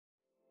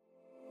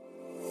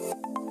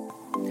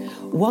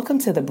Welcome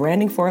to the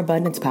Branding for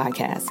Abundance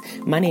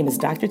podcast. My name is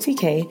Dr.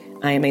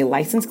 TK. I am a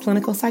licensed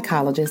clinical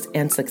psychologist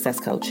and success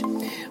coach.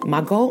 My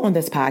goal on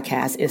this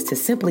podcast is to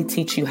simply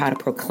teach you how to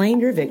proclaim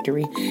your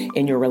victory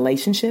in your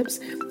relationships,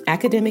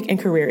 academic and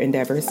career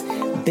endeavors,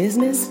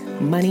 business,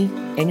 money,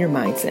 and your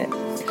mindset.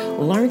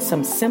 Learn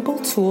some simple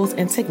tools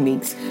and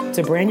techniques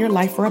to brand your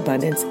life for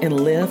abundance and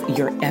live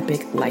your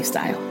epic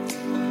lifestyle.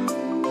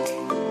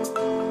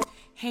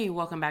 Hey,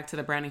 welcome back to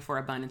the Branding for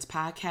Abundance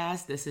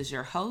podcast. This is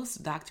your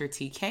host, Dr.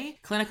 TK,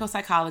 clinical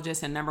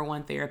psychologist and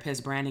 #1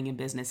 therapist, branding and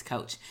business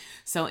coach.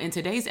 So in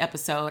today's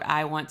episode,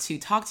 I want to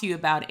talk to you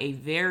about a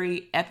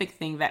very epic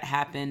thing that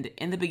happened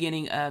in the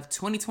beginning of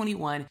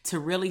 2021 to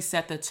really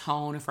set the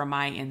tone for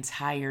my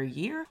entire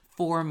year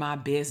for my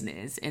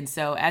business. And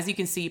so as you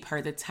can see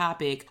per the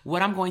topic,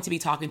 what I'm going to be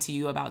talking to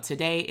you about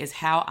today is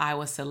how I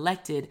was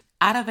selected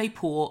out of a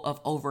pool of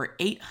over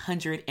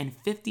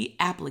 850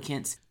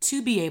 applicants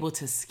to be able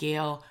to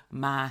scale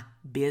my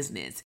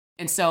business.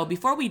 And so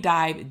before we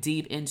dive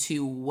deep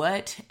into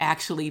what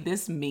actually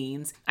this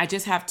means, I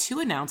just have 2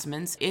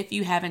 announcements. If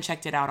you haven't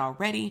checked it out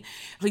already,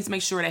 please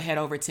make sure to head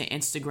over to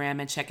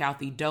Instagram and check out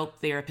the Dope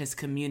Therapist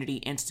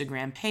Community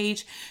Instagram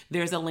page.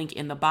 There's a link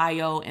in the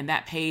bio, and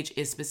that page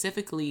is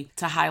specifically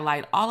to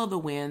highlight all of the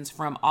wins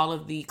from all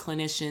of the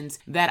clinicians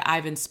that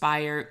I've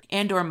inspired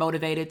and or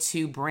motivated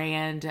to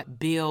brand,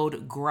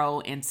 build,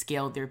 grow, and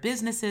scale their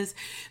businesses.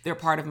 They're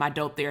part of my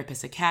Dope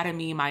Therapist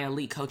Academy, my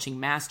elite coaching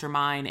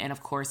mastermind, and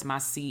of course, my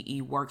CE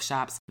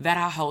workshops that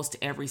I host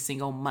every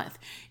single month.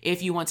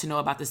 If you want to know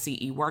about the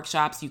CE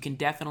workshops, you can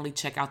definitely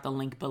check out the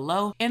link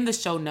below in the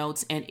show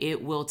notes, and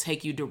it will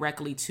take you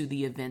directly to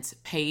the events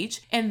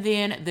page. And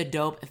then the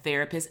Dope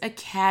Therapist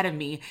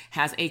Academy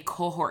has a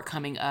cohort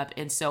coming up.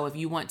 And so if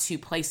you want to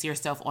place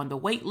yourself on the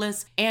wait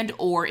list and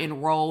or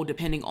enroll,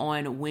 depending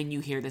on when you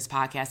hear this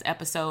podcast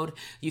episode,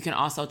 you can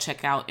also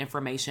check out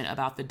information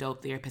about the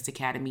Dope Therapist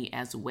Academy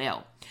as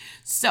well.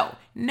 So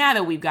now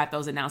that we've got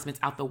those announcements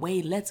out the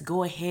way, let's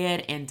go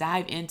ahead and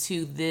dive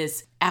into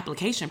this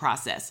application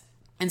process.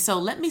 And so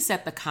let me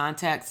set the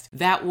context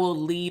that will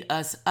lead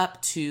us up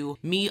to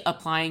me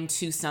applying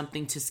to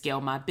something to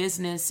scale my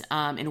business,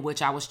 in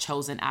which I was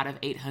chosen out of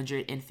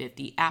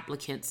 850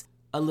 applicants.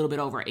 A little bit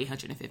over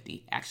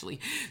 850,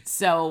 actually.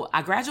 So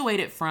I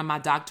graduated from my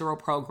doctoral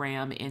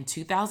program in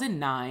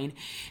 2009.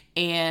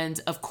 And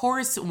of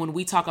course, when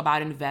we talk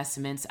about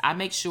investments, I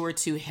make sure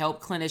to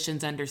help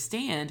clinicians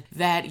understand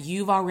that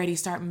you've already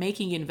started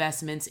making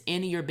investments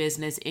in your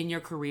business, in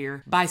your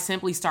career, by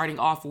simply starting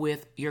off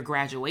with your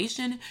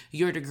graduation,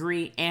 your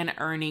degree, and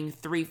earning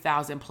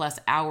 3,000 plus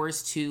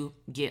hours to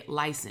get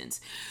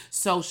licensed.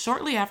 So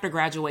shortly after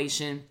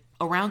graduation,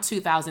 around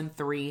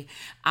 2003,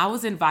 I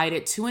was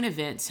invited to an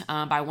event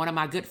by one of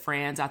my good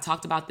friends. I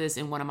talked about this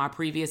in one of my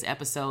previous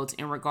episodes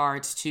in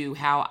regards to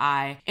how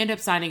I ended up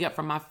signing up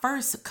for my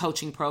first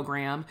coaching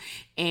program.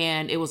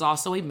 And it was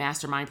also a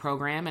mastermind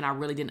program, and I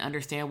really didn't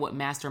understand what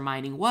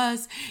masterminding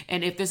was.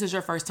 And if this is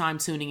your first time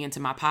tuning into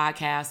my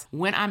podcast,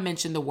 when I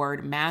mention the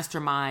word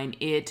mastermind,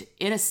 it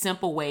in a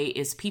simple way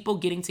is people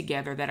getting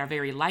together that are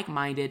very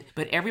like-minded,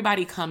 but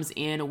everybody comes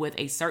in with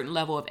a certain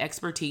level of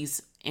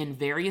expertise in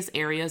various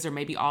areas or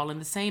maybe all in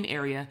the same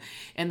area.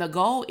 And the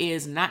goal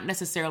is not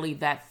necessarily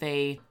that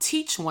they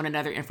teach one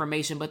another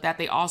information, but that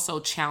they also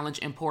challenge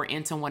and pour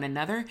into one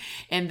another,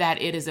 and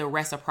that it is a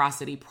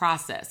reciprocity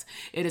process.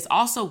 It is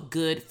also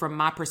good from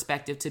my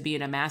perspective to be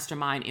in a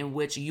mastermind in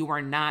which you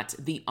are not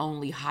the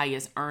only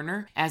highest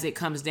earner as it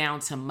comes down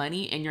to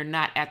money, and you're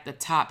not at the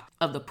top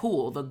of the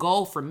pool. The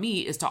goal for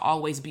me is to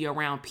always be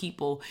around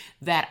people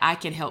that I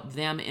can help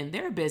them in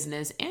their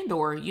business and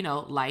or,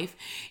 life,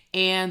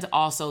 and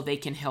also they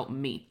can help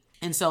me.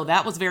 And so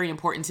that was very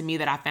important to me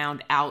that I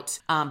found out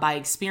by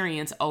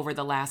experience over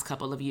the last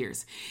couple of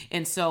years.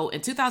 And so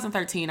in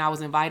 2013, I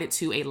was invited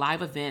to a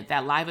live event.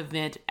 That live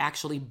event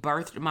actually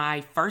birthed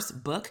my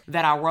first book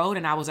that I wrote,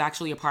 and I was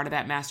actually a part of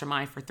that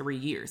mastermind for 3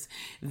 years.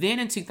 Then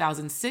in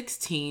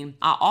 2016,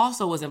 I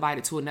also was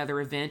invited to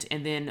another event,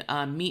 and then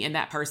me and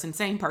that person,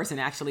 same person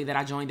actually that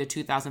I joined the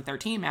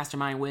 2013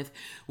 mastermind with,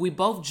 we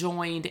both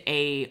joined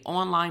a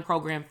online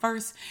program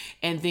first,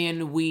 and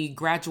then we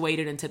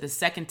graduated into the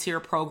second tier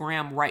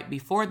program right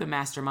before the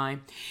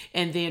mastermind.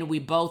 And then we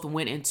both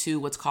went into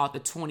what's called the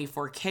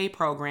 24K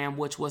program,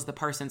 which was the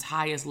person's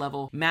highest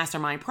level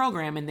mastermind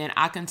program. And then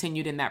I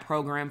continued in that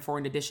program for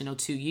an additional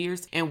 2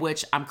 years, in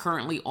which I'm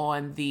currently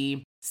on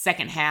the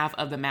second half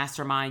of the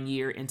mastermind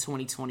year in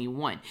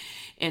 2021.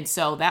 And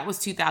so that was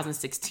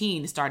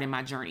 2016 starting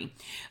my journey.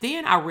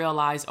 Then I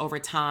realized over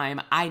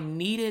time I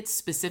needed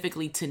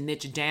specifically to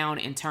niche down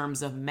in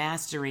terms of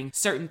mastering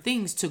certain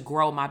things to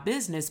grow my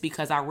business,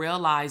 because I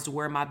realized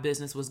where my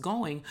business was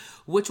going,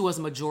 which was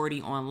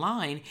majority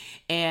online,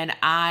 and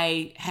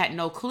I had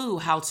no clue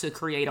how to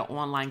create an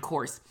online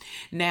course.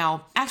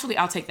 Now, actually,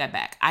 I'll take that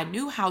back. I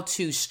knew how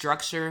to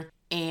structure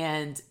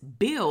and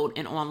build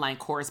an online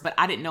course, but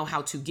I didn't know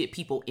how to get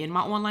people in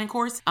my online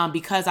course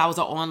because I was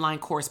an online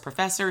course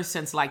professor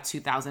since like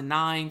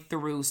 2009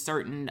 through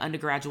certain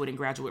undergraduate and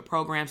graduate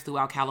programs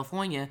throughout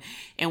California.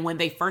 And when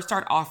they first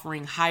started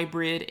offering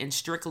hybrid and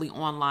strictly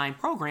online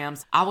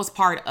programs, I was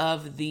part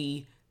of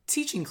the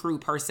teaching crew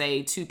per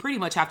se to pretty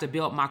much have to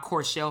build my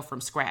course shell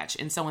from scratch.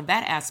 And so in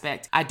that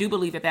aspect, I do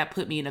believe that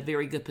put me in a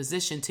very good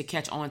position to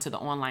catch on to the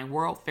online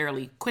world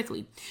fairly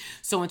quickly.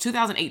 So in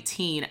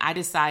 2018, I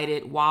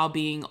decided while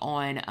being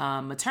on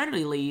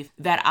maternity leave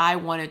that I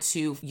wanted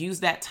to use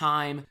that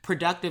time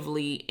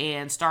productively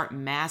and start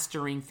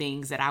mastering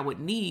things that I would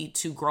need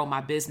to grow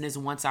my business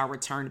once I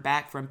returned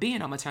back from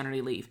being on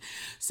maternity leave.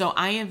 So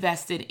I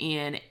invested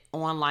in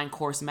online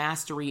course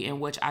mastery, in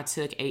which I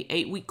took a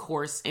 8-week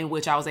course in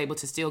which I was able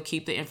to still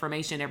keep the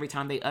information every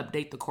time they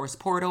update the course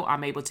portal.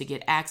 I'm able to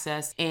get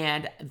access,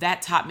 and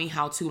that taught me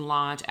how to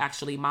launch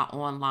actually my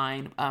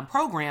online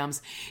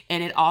programs.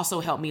 And it also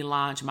helped me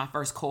launch my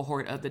first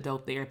cohort of the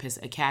Dope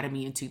Therapist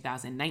Academy in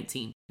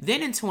 2019.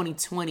 Then in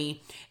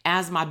 2020,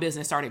 as my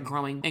business started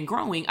growing,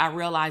 I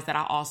realized that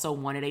I also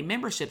wanted a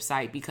membership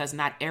site because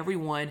not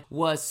everyone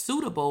was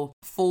suitable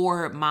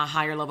for my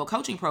higher level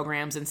coaching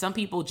programs. And some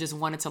people just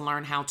wanted to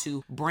learn how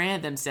to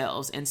brand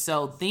themselves. And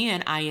so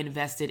then I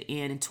invested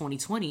in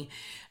 2020,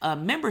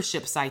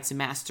 membership sites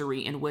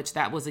mastery, in which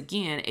that was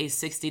again a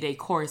 60-day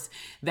course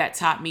that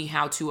taught me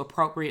how to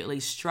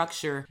appropriately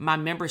structure my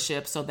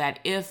membership so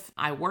that if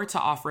I were to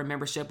offer a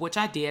membership, which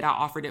I did, I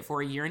offered it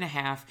for a year and a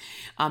half,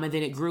 and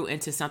then it grew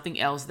into something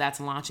else that's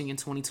launching in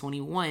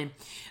 2021.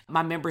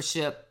 My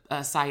membership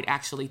site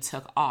actually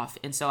took off.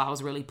 And so I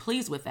was really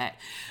pleased with that.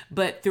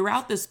 But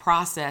throughout this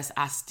process,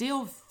 I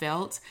still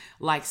felt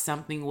like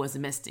something was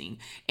missing.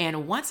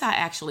 And once I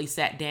actually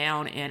sat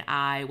down and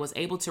I was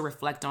able to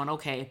reflect on,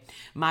 okay,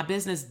 my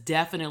business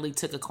definitely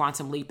took a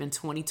quantum leap in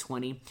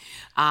 2020.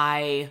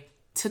 I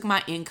took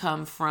my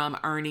income from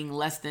earning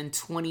less than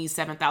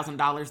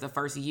 $27,000 the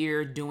first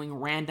year doing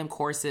random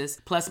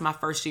courses, plus my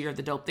first year of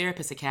the Dope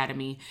Therapist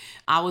Academy.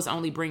 I was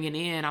only bringing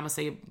in, I'm going to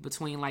say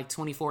between like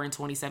 $24,000 and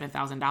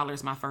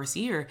 $27,000 my first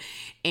year.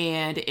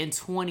 And in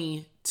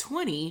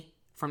 2020,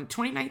 from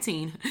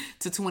 2019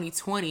 to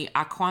 2020,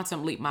 I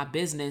quantum leaped my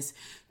business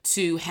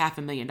to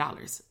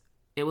 $500,000.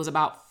 It was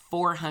about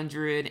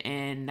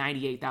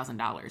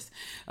 $498,000.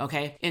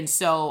 Okay. And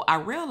so I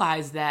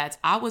realized that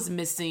I was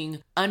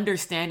missing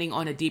understanding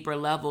on a deeper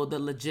level the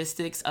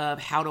logistics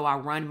of how do I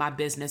run my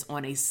business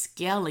on a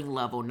scaling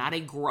level, not a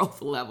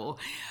growth level.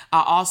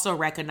 I also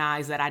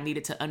recognized that I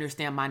needed to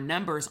understand my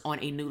numbers on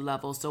a new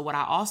level. So what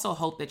I also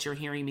hope that you're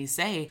hearing me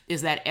say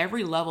is that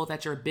every level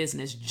that your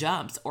business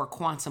jumps or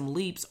quantum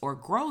leaps or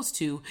grows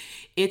to,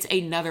 it's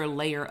another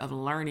layer of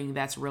learning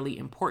that's really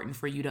important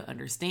for you to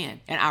understand.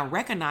 And I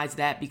recognize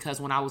that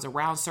because when I was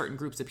around certain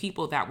groups of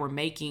people that were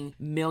making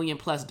 $1 million+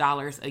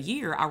 a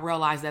year, I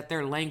realized that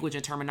their language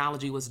and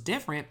terminology was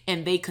different,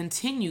 and they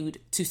continued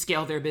to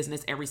scale their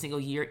business every single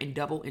year and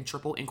double and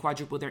triple and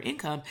quadruple their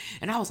income.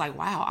 And I was like,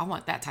 wow, I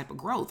want that type of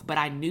growth. But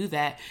I knew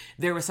that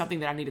there was something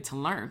that I needed to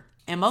learn.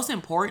 And most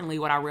importantly,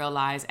 what I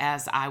realized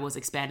as I was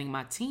expanding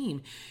my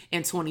team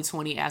in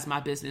 2020 as my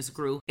business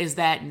grew is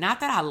that not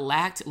that I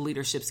lacked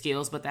leadership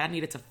skills, but that I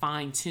needed to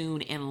fine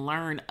tune and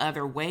learn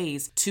other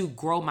ways to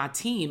grow my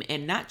team,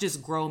 and not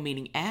just grow,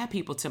 meaning add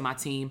people to my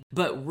team,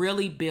 but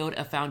really build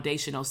a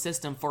foundational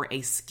system for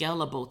a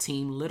scalable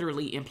team,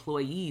 literally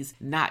employees,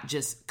 not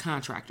just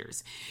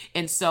contractors.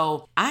 And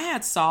so I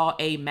had saw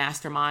a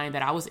mastermind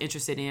that I was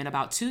interested in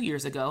about 2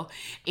 years ago.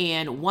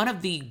 And one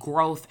of the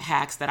growth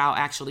hacks that I'll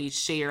actually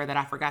share that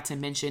I forgot to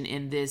mention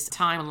in this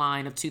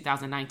timeline of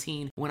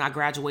 2019 when I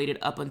graduated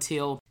up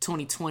until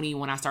 2020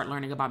 when I started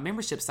learning about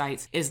membership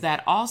sites is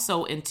that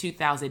also in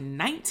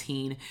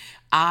 2019,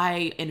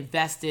 I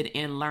invested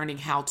in learning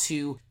how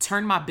to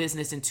turn my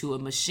business into a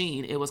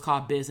machine. It was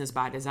called Business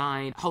by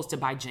Design, hosted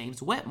by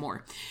James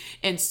Wetmore.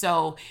 And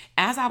so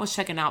as I was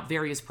checking out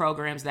various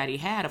programs that he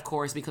had, of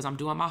course, because I'm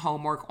doing my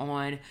homework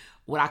on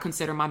what I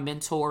consider my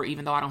mentor,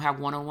 even though I don't have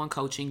one-on-one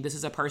coaching. This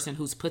is a person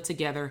who's put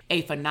together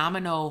a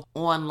phenomenal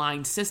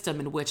online system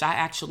in which I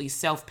actually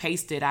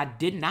self-paced it. I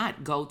did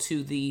not go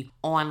to the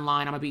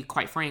online, I'm gonna be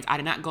quite frank, I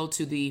did not go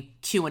to the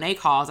Q&A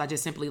calls. I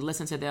just simply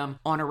listened to them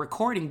on a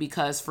recording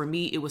because for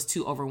me, it was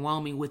too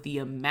overwhelming with the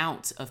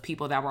amount of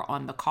people that were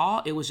on the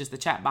call. It was just the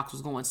chat box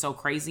was going so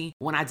crazy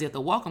when I did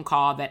the welcome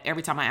call that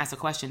every time I asked a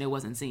question, it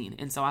wasn't seen.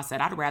 And so I said,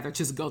 I'd rather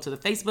just go to the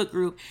Facebook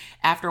group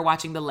after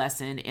watching the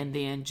lesson and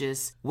then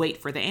just wait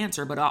for the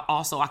answer. But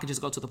also I could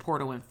just go to the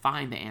portal and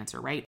find the answer,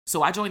 right?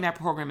 So I joined that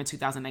program in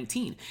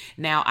 2019.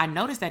 Now I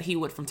noticed that he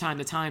would from time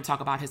to time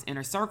talk about his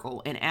inner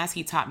circle. And as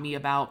he taught me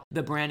about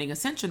the branding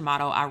ascension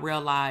model, I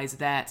realized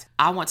that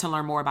I want to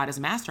learn more about his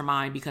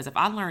mastermind, because if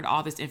I learned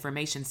all this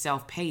information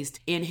self-paced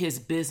in his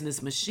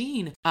business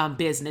machine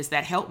business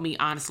that helped me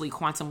honestly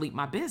quantum leap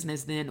my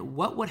business, then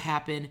what would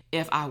happen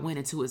if I went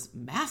into his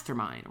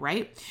mastermind,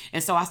 right?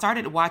 And so I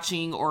started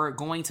watching or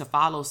going to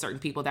follow certain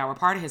people that were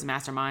part of his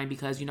mastermind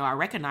because, I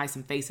recognized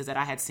some faces that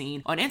I had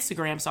seen on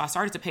Instagram. So I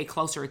started to pay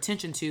closer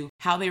attention to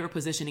how they were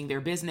positioning their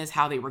business,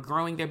 how they were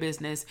growing their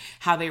business,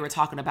 how they were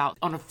talking about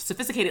on a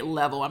sophisticated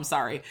level,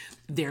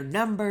 their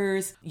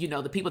numbers,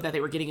 the people that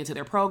they were getting into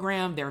their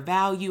program, their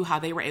value, how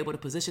they were able to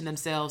position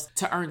themselves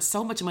to earn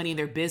so much money in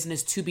their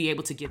business to be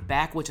able to give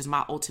back, which is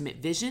my ultimate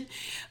vision.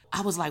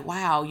 I was like,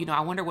 wow,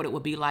 I wonder what it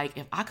would be like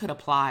if I could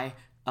apply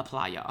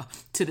y'all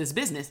to this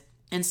business.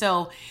 And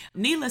so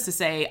needless to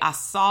say, I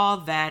saw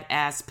that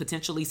as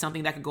potentially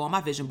something that could go on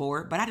my vision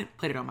board, but I didn't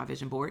put it on my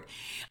vision board.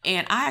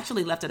 And I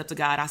actually left it up to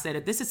God. I said,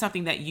 if this is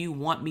something that you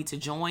want me to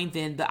join,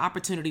 then the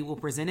opportunity will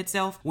present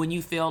itself when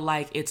you feel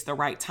like it's the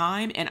right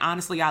time. And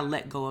honestly, I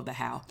let go of the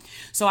how.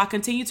 So I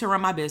continued to run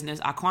my business.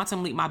 I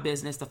quantum leaped my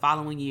business the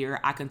following year.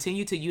 I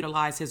continued to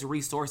utilize his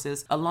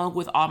resources along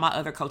with all my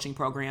other coaching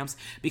programs,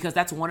 because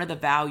that's one of the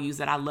values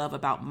that I love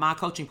about my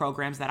coaching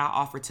programs that I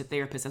offer to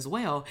therapists as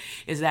well,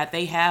 is that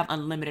they have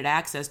unlimited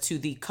access to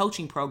the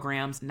coaching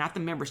programs, not the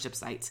membership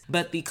sites,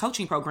 but the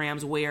coaching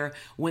programs where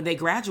when they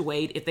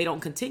graduate, if they don't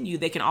continue,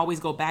 they can always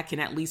go back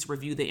and at least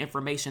review the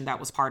information that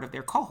was part of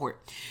their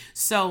cohort.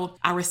 So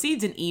I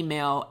received an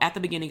email at the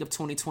beginning of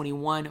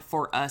 2021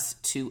 for us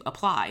to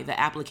apply. The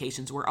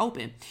applications were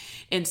open.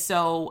 And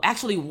so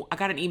actually I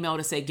got an email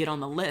to say, get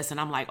on the list.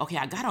 And I'm like, okay,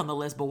 I got on the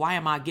list, but why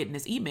am I getting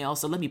this email?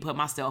 So let me put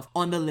myself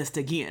on the list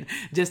again,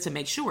 just to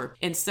make sure.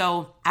 And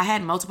so I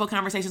had multiple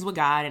conversations with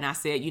God, and I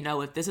said,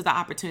 if this is the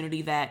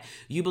opportunity that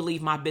you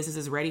believe my business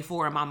is ready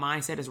for and my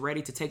mindset is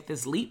ready to take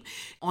this leap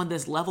on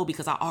this level,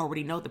 because I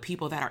already know the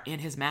people that are in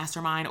his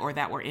mastermind or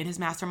that were in his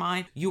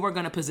mastermind, you are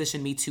going to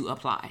position me to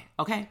apply.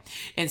 Okay.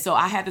 And so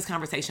I had this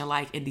conversation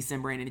like in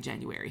December and in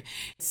January.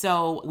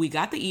 So we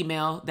got the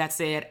email that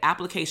said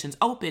applications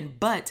open,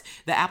 but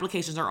the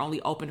applications are only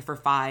open for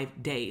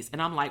 5 days.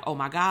 And I'm like, oh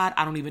my God,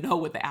 I don't even know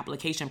what the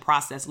application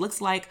process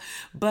looks like,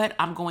 but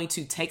I'm going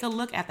to take a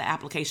look at the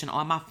application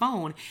on my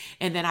phone.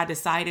 And then I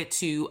decided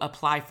to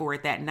apply for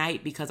it that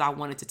night because I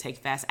wanted to take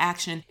fast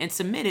action and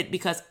submit it,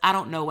 because I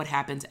don't know what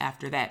happens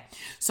after that.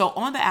 So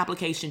on the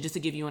application, just to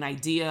give you an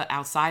idea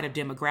outside of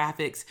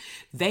demographics,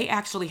 they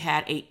actually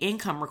had an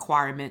income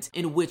requirement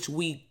in which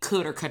we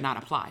could or could not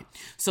apply.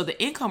 So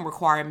the income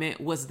requirement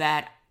was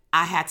that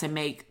I had to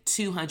make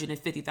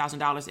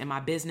 $250,000 in my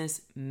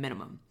business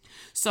minimum.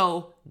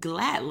 So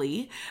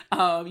gladly,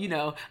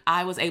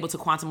 I was able to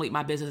quantum leap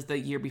my business the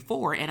year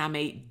before, and I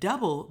made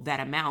double that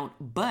amount.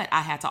 But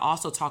I had to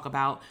also talk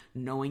about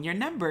knowing your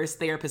numbers,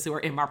 therapists who are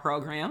in my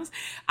programs.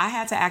 I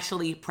had to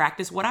actually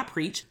practice what I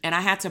preach, and I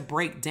had to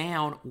break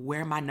down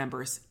where my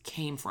numbers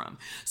came from.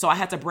 So I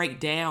had to break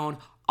down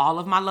all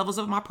of my levels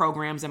of my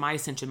programs and my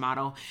ascension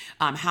model.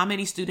 How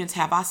many students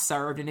have I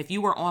served? And if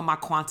you were on my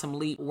Quantum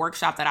Leap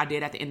workshop that I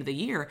did at the end of the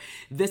year,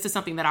 this is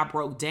something that I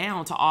broke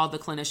down to all the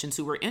clinicians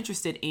who were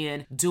interested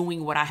in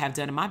doing what I have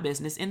done in my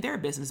business, in their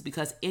business,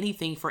 because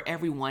anything for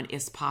everyone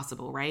is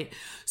possible, right?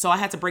 So I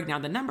had to break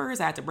down the numbers.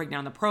 I had to break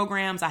down the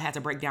programs. I had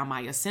to break down my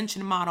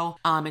ascension model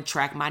and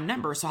track my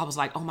numbers. So I was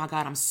like, oh my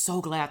God, I'm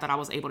so glad that I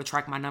was able to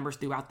track my numbers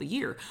throughout the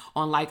year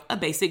on like a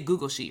basic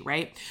Google sheet,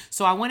 right?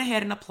 So I went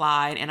ahead and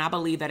applied, and I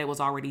believe that it was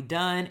already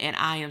done. And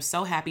I am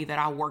so happy that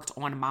I worked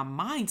on my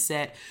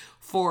mindset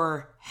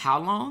for how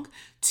long?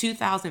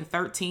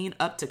 2013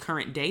 up to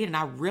current date. And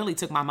I really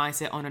took my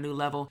mindset on a new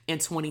level in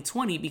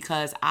 2020,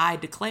 because I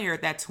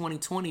declared that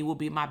 2020 will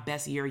be my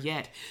best year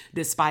yet,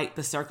 despite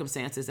the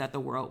circumstances that the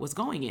world was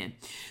going in.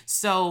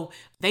 So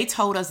they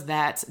told us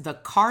that the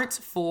cart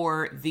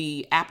for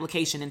the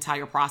application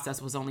entire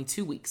process was only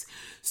 2 weeks.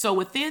 So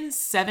within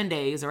 7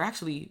 days, or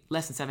actually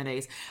less than 7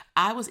 days,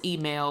 I was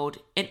emailed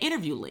an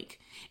interview link.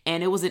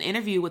 And it was an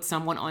interview with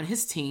someone on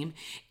his team.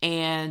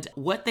 And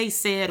what they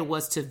said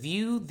was to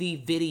view the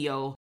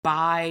video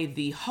by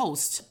the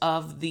host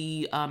of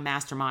the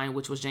mastermind,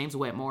 which was James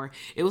Wetmore.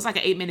 It was like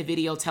an 8-minute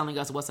video telling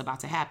us what's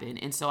about to happen.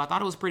 And so I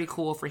thought it was pretty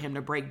cool for him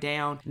to break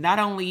down not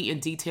only in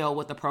detail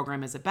what the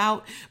program is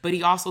about, but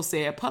he also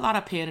said, pull out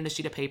a pen and a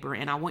sheet of paper,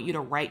 and I want you to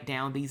write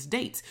down these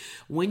dates.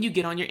 When you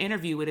get on your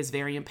interview, it is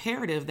very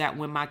imperative that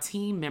when my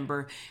team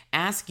member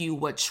asks you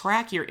what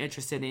track you're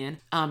interested in,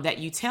 that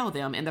you tell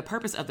them. And the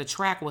purpose of the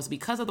track was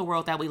because of the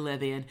world that we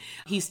live in,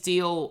 he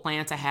still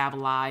planned to have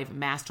live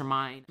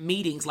mastermind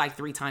meetings like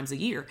 3 times a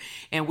year.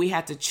 And we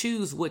had to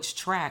choose which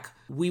track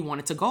we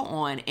wanted to go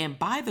on. And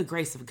by the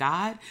grace of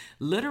God,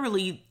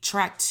 literally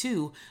track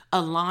 2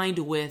 aligned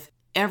with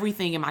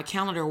everything in my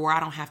calendar where I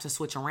don't have to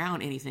switch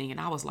around anything. And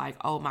I was like,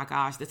 oh my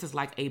gosh, this is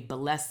like a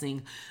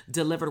blessing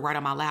delivered right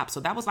on my lap. So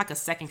that was like a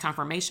second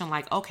confirmation,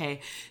 like, okay,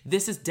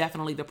 this is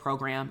definitely the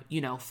program,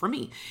 for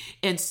me.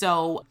 And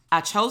so I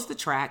chose the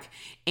track,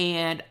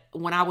 and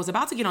when I was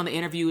about to get on the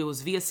interview, it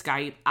was via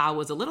Skype. I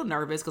was a little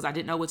nervous because I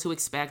didn't know what to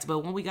expect.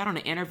 But when we got on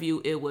the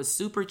interview, it was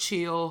super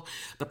chill.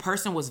 The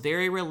person was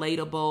very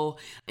relatable,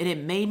 and it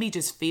made me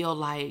just feel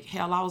like,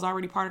 hell, I was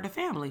already part of the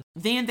family.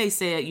 Then they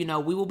said,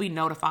 we will be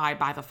notified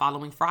by the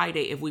following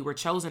Friday if we were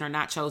chosen or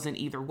not chosen.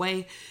 Either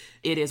way,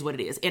 it is what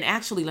it is. And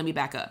actually, let me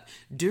back up.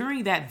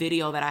 During that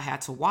video that I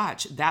had to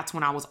watch, that's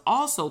when I was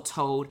also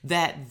told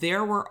that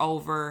there were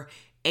over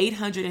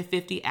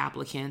 850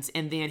 applicants.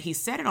 And then he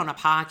said it on a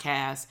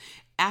podcast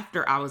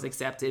after I was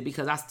accepted,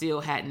 because I still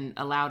hadn't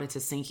allowed it to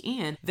sink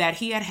in, that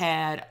he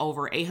had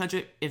over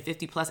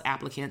 850 plus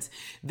applicants.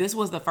 This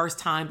was the first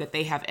time that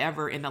they have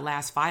ever, in the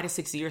last 5 to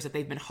 6 years that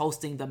they've been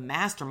hosting the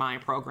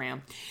mastermind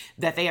program,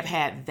 that they have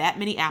had that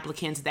many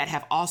applicants that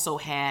have also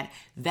had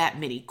that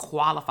many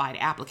qualified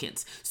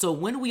applicants. So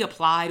when we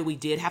applied, we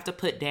did have to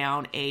put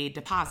down a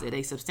deposit,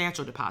 a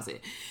substantial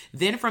deposit.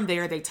 Then from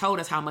there, they told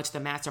us how much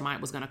the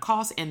mastermind was going to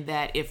cost, and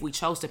that if we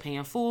chose to pay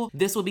in full,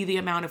 this will be the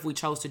amount. If we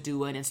chose to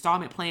do an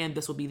installment plan,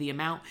 this will be the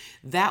amount.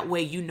 That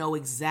way you know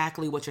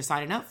exactly what you're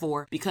signing up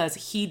for, because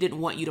he didn't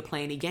want you to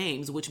play any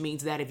games, which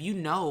means that if you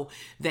know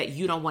that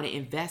you don't want to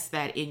invest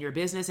that in your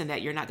business and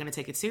that you're not going to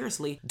take it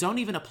seriously, don't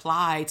even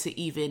apply to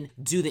even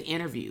do the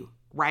interview,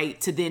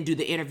 right? To then do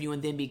the interview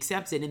and then be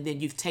accepted. And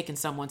then you've taken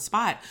someone's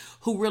spot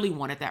who really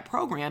wanted that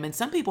program. And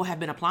some people have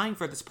been applying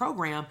for this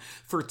program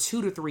for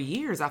 2 to 3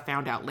 years, I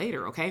found out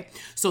later. Okay.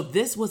 So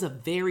this was a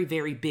very,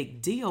 very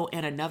big deal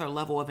and another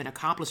level of an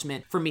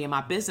accomplishment for me and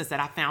my business that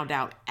I found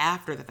out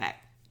after the fact.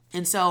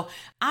 And so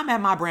I'm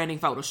at my branding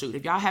photo shoot.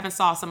 If y'all haven't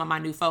saw some of my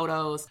new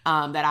photos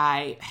that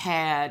I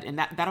had, and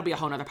that'll be a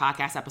whole nother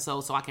podcast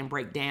episode, so I can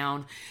break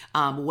down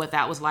what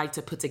that was like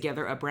to put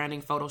together a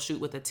branding photo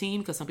shoot with a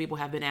team, because some people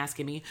have been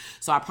asking me.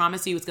 So I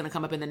promise you it's going to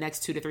come up in the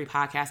next 2 to 3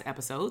 podcast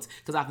episodes,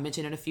 because I've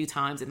mentioned it a few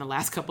times in the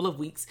last couple of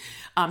weeks.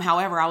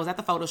 However, I was at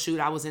the photo shoot.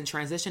 I was in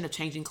transition of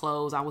changing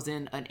clothes. I was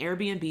in an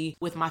Airbnb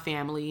with my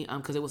family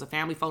because it was a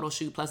family photo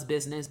shoot plus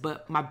business,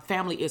 but my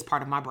family is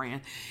part of my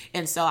brand.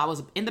 And so I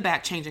was in the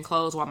back changing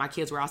clothes while my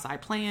kids were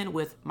outside playing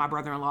with my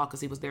brother-in-law, because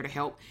he was there to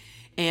help.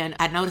 And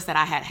I noticed that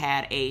I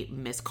had a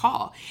missed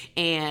call,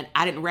 and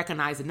I didn't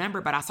recognize the number,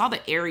 but I saw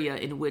the area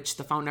in which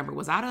the phone number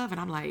was out of. And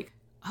I'm like,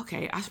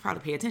 okay, I should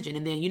probably pay attention.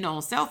 And then,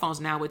 on cell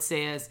phones now, it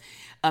says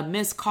a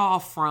missed call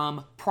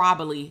from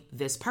probably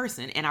this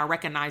person. And I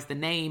recognized the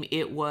name.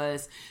 It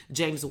was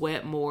James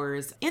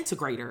Wetmore's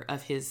integrator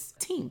of his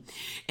team.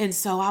 And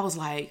so I was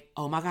like,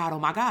 oh my God.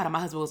 And my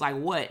husband was like,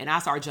 what? And I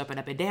started jumping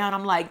up and down.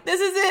 I'm like, this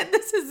is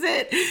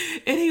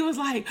it. And he was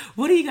like,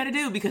 what are you going to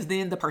do? Because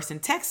then the person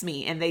texted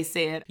me and they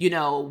said,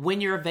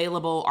 when you're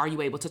available, are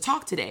you able to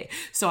talk today?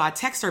 So I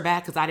text her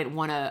back because I didn't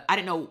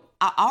know.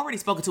 I already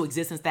spoken to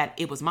existence that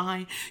it was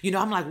mine.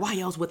 I'm like, why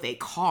else would they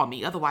call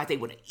me? Otherwise, they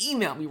would have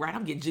emailed me, right?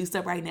 I'm getting juiced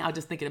up right now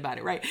just thinking about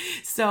it, right?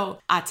 So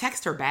I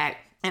text her back.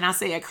 And I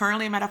say,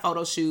 currently I'm at a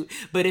photo shoot,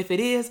 but if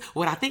it is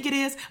what I think it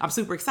is, I'm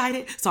super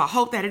excited. So I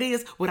hope that it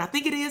is what I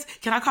think it is.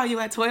 Can I call you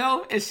at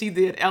 12? And she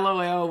did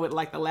LOL with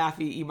like the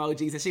laughy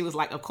emojis. And she was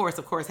like, of course,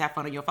 have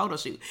fun on your photo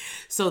shoot.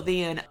 So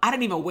then I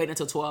didn't even wait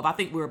until 12. I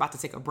think we were about to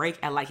take a break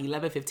at like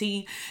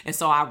 11:15. And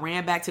so I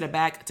ran back to the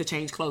back to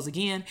change clothes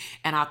again.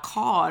 And I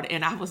called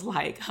and I was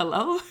like,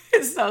 hello?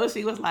 And so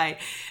she was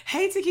like,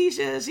 hey,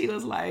 Takesha. She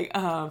was like,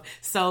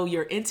 so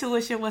your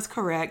intuition was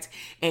correct.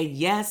 And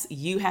yes,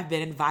 you have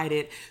been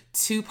invited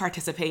to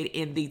participate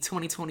in the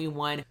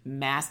 2021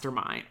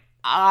 mastermind.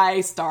 I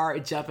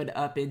started jumping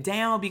up and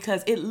down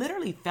because it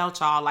literally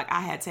felt, y'all, like I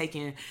had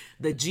taken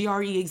the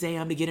GRE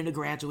exam to get into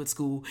graduate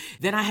school.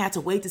 Then I had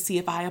to wait to see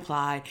if I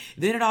applied.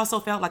 Then it also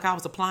felt like I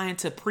was applying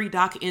to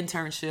pre-doc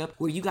internship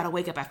where you got to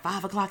wake up at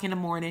 5 o'clock in the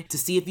morning to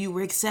see if you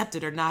were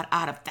accepted or not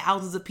out of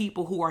thousands of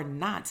people who are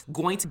not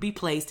going to be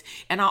placed.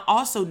 And I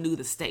also knew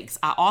the stakes.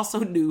 I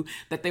also knew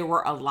that there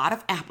were a lot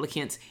of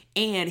applicants,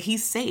 and he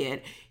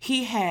said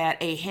he had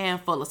a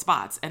handful of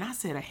spots. And I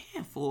said, a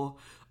handful?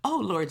 Oh,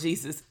 Lord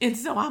Jesus. And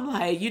so I'm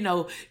like,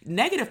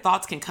 negative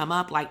thoughts can come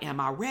up like, am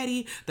I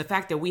ready? The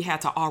fact that we had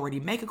to already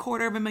make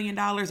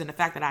 $250,000, and the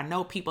fact that I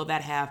know people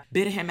that have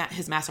been in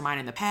his mastermind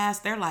in the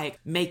past, they're like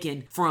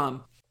making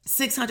from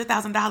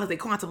 $600,000, they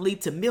quantum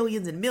leap to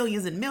millions and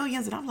millions and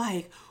millions. And I'm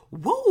like,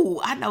 whoa,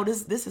 I know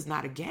this is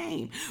not a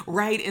game,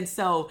 right? And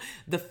so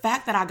the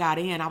fact that I got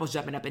in, I was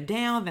jumping up and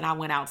down. Then I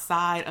went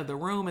outside of the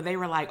room and they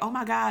were like, oh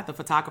my God, the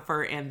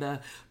photographer and the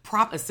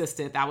prop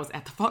assistant that was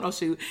at the photo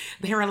shoot,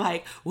 they were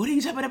like, what are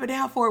you jumping up and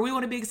down for? We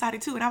want to be excited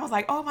too. And I was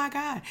like, oh my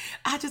God,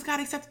 I just got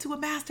accepted to a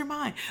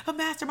mastermind.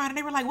 And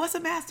they were like, what's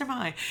a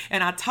mastermind?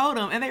 And I told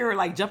them, and they were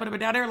like jumping up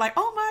and down. They were like,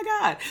 oh my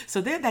God.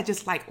 So then that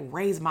just like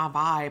raised my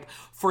vibe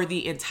for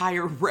the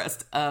entire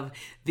rest of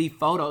the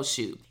photo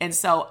shoot. And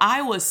so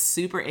I was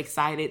super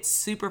excited,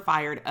 super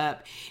fired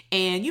up.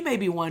 And you may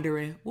be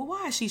wondering, well,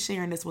 why is she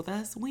sharing this with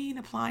us? We ain't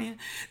applying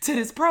to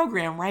this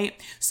program, right?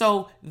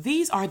 So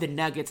these are the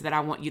nuggets that I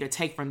want you to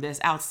take from this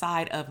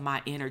outside of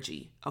my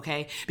energy,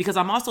 okay? Because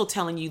I'm also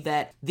telling you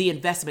that the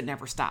investment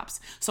never stops.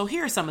 So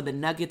here are some of the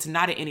nuggets,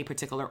 not in any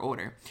particular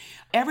order.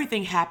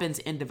 Everything happens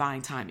in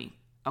divine timing.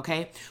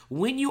 Okay.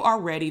 When you are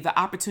ready, the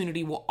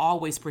opportunity will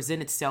always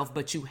present itself,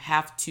 but you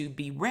have to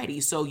be ready.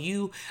 So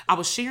I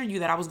was sharing you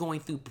that I was going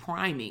through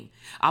priming.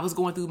 I was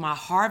going through my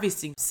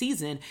harvesting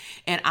season,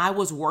 and I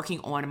was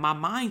working on my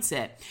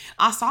mindset.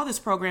 I saw this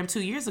program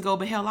 2 years ago,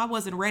 but hell, I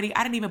wasn't ready.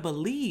 I didn't even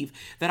believe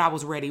that I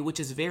was ready, which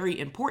is very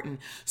important.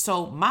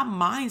 So my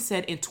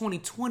mindset in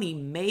 2020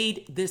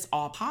 made this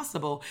all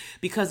possible,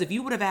 because if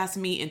you would have asked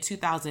me in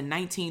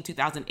 2019,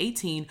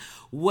 2018,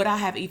 would I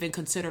have even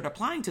considered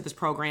applying to this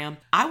program?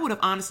 I would have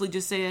honestly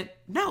just said,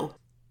 no.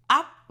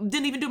 I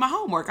didn't even do my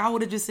homework. I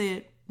would have just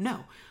said,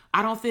 No,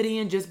 I don't fit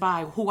in just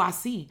by who I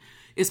see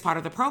is part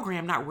of the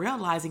program, not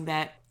realizing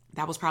that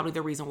that was probably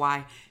the reason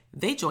why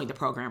they joined the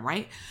program,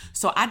 right?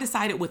 So I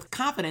decided with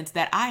confidence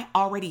that I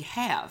already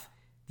have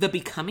the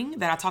becoming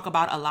that I talk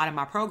about a lot in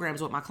my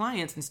programs with my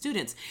clients and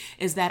students,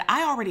 is that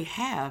I already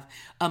have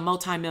a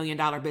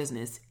multi-million-dollar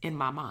business in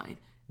my mind.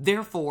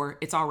 Therefore,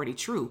 it's already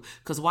true.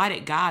 Because why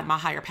did God, my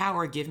higher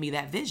power, give me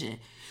that vision?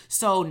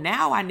 So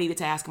now I needed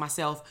to ask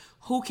myself,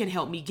 who can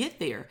help me get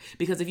there?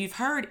 Because if you've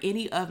heard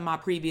any of my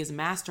previous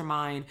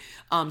mastermind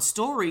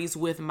stories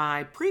with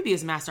my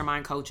previous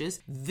mastermind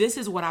coaches, this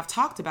is what I've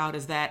talked about,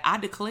 is that I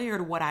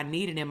declared what I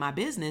needed in my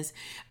business.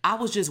 I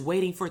was just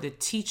waiting for the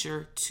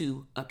teacher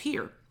to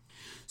appear.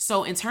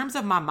 So in terms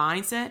of my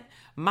mindset,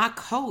 my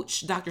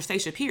coach, Dr.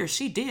 Stacia Pierce,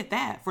 she did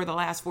that for the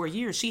last 4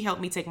 years. She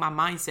helped me take my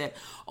mindset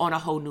on a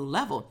whole new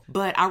level.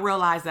 But I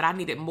realized that I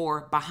needed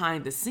more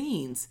behind the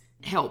scenes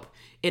help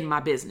in my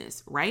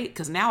business, right?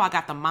 Because now I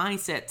got the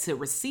mindset to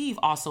receive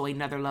also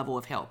another level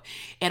of help.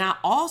 And I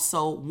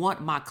also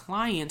want my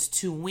clients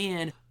to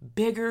win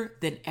bigger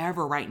than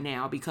ever right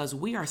now, because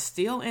we are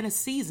still in a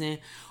season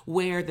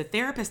where the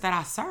therapists that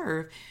I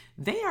serve,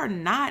 they are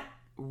not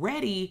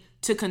ready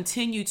to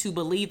continue to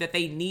believe that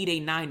they need a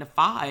 9 to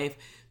 5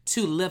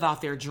 to live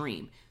out their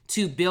dream,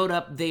 to build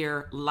up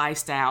their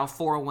lifestyle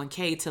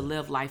 401k, to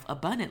live life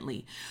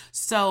abundantly.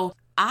 So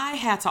I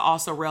had to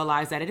also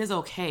realize that it is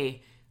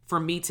okay for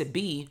me to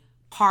be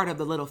part of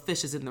the little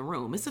fishes in the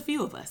room. It's a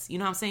few of us, you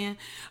know what I'm saying?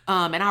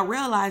 And I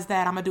realized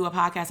that I'm gonna do a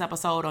podcast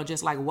episode on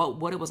just like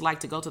what it was like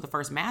to go to the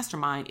first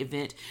mastermind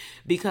event,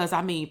 because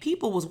I mean,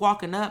 people was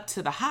walking up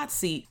to the hot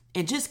seat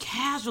and just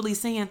casually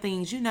saying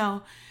things,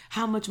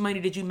 how much money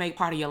did you make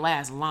part of your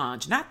last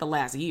launch? Not the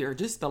last year,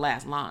 just the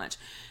last launch.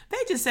 They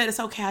just said it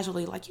so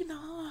casually, like,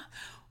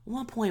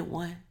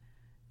 1.1.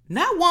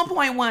 Not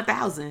 1.1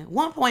 thousand,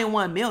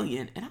 1.1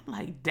 million. And I'm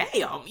like,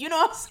 damn, you know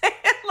what I'm saying?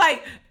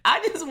 Like, I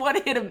just want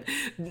to hit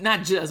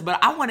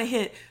I want to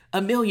hit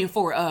 $1 million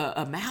for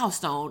a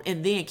milestone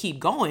and then keep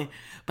going.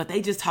 But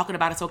they just talking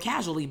about it so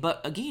casually.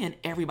 But again,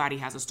 everybody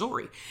has a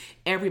story.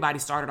 Everybody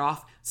started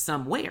off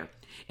somewhere.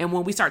 And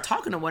when we start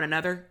talking to one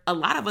another, a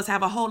lot of us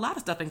have a whole lot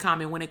of stuff in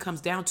common when it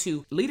comes down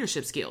to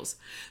leadership skills.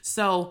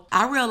 So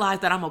I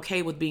realized that I'm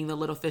okay with being the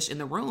little fish in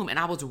the room, and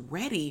I was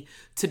ready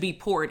to be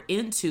poured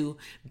into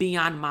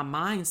beyond my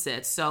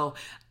mindset. So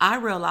I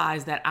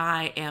realized that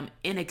I am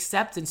in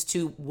acceptance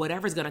to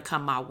whatever's going to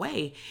come my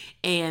way.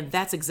 And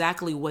that's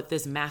exactly what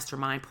this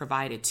mastermind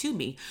provided to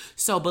me.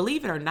 So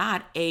believe it or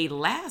not, a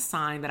last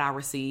sign that I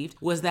received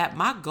was that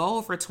my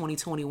goal for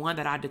 2021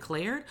 that I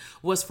declared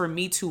was for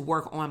me to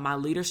work on my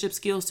leadership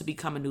skills to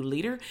become a new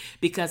leader,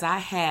 because I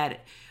had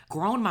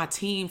grown my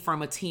team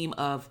from a team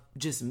of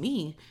just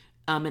me,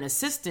 an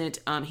assistant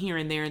here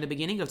and there in the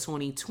beginning of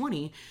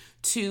 2020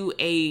 to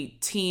a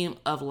team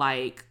of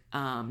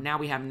now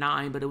we have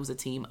 9, but it was a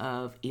team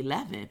of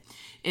 11.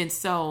 And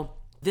so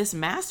this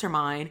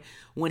mastermind,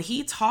 when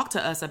he talked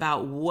to us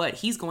about what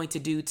he's going to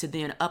do to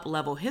then up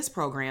level his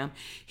program,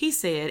 he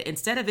said,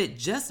 instead of it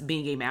just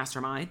being a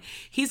mastermind,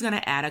 he's going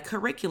to add a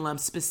curriculum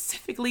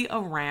specifically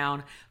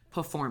around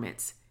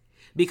performance.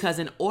 Because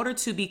in order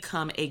to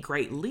become a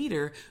great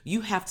leader, you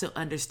have to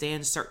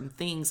understand certain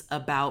things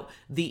about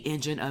the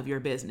engine of your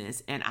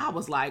business. And I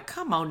was like,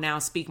 come on now,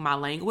 speak my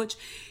language.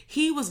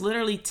 He was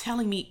literally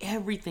telling me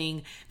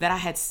everything that I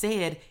had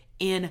said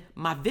in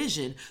my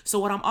vision. So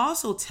what I'm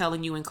also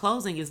telling you in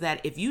closing is that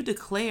if you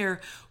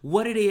declare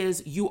what it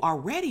is you are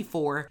ready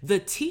for, the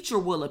teacher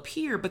will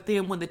appear. But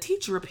then when the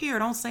teacher appears,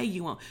 don't say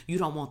you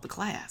don't want the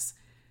class.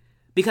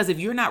 Because if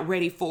you're not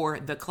ready for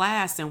the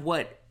class and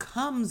what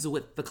comes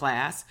with the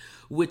class,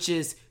 which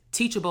is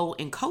teachable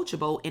and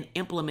coachable and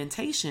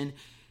implementation,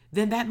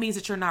 then that means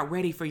that you're not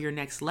ready for your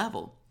next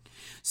level.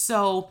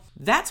 So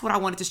that's what I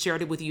wanted to share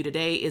with you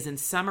today, is in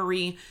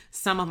summary,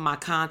 some of my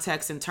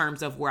context in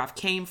terms of where I've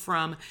came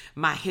from,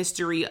 my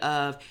history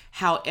of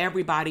how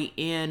everybody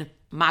in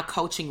my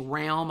coaching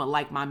realm,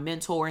 like my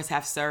mentors,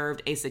 have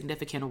served a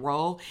significant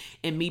role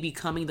in me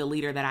becoming the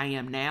leader that I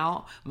am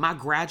now. My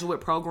graduate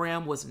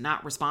program was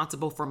not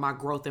responsible for my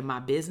growth in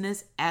my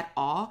business at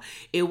all.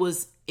 It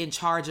was in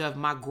charge of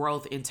my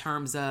growth in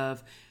terms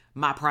of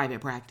my private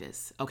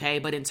practice. Okay.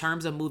 But in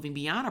terms of moving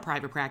beyond a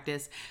private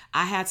practice,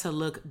 I had to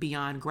look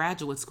beyond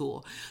graduate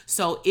school.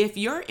 So if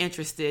you're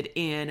interested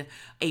in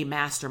a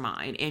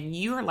mastermind and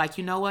you're like,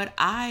 you know what,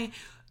 I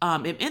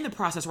am in the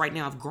process right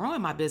now of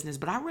growing my business,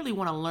 but I really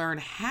want to learn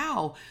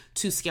how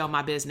to scale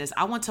my business.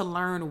 I want to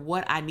learn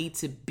what I need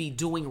to be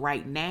doing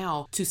right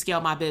now to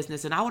scale my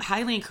business. And I would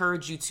highly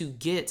encourage you to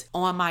get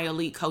on my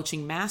Elite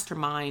Coaching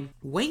Mastermind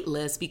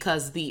waitlist,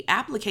 because the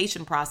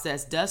application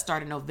process does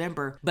start in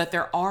November, but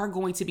there are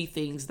going to be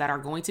things that are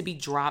going to be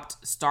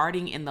dropped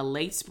starting in the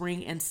late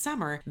spring and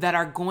summer that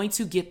are going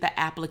to get the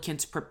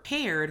applicants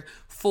prepared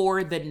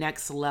for the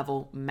Next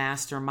Level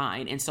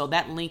Mastermind. And so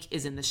that link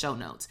is in the show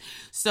notes.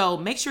 So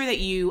make sure that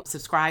you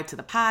subscribe to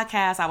the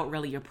podcast. I would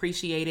really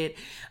appreciate it.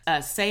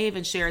 Save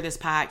and share this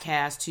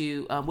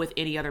podcast with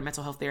any other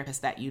mental health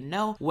therapists that you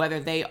know, whether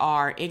they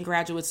are in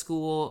graduate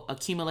school,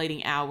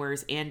 accumulating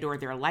hours, and/or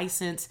their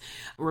license.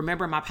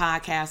 Remember, my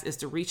podcast is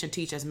to reach and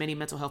teach as many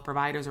mental health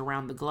providers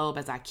around the globe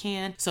as I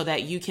can so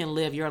that you can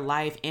live your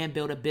life and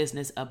build a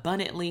business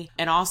abundantly.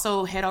 And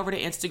also head over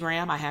to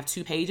Instagram. I have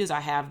 2 pages.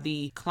 I have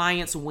the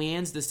clients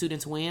wins, the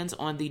students wins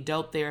on the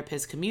Dope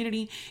Therapist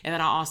community. And then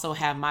I also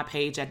have my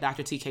page at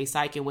Dr. TK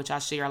Psych, in which I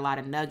share a lot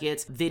of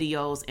nuggets,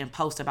 videos, and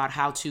posts about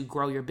how to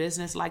grow your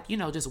business, like,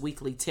 just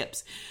weekly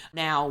tips.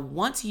 Now,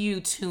 once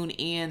you tune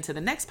in to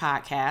the next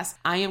podcast,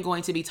 I am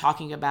going to be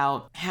talking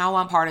about how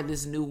I'm part of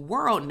this new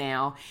world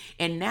now.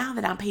 And now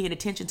that I'm paying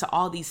attention to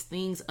all these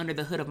things under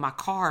the hood of my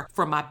car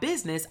for my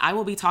business, I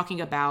will be talking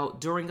about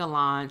during a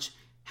launch,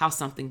 how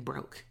something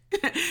broke.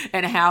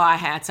 And how I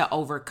had to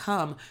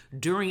overcome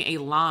during a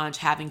launch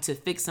having to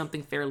fix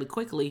something fairly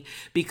quickly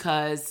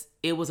because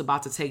it was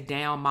about to take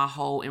down my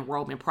whole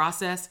enrollment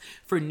process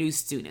for new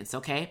students,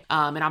 okay?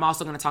 And I'm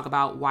also going to talk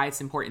about why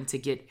it's important to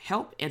get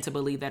help and to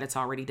believe that it's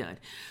already done.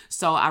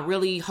 So I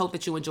really hope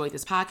that you enjoyed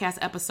this podcast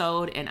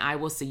episode, and I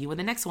will see you in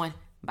the next one.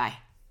 Bye.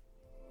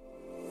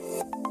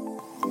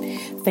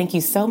 Thank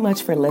you so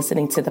much for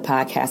listening to the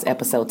podcast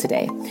episode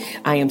today.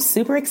 I am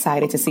super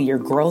excited to see your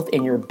growth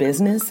in your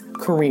business,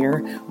 career,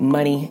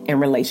 money, and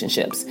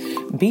relationships.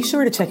 Be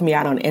sure to check me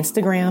out on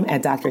Instagram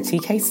at Dr.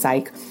 TK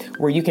Psych,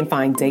 where you can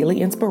find daily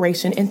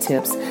inspiration and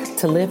tips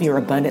to live your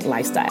abundant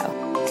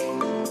lifestyle.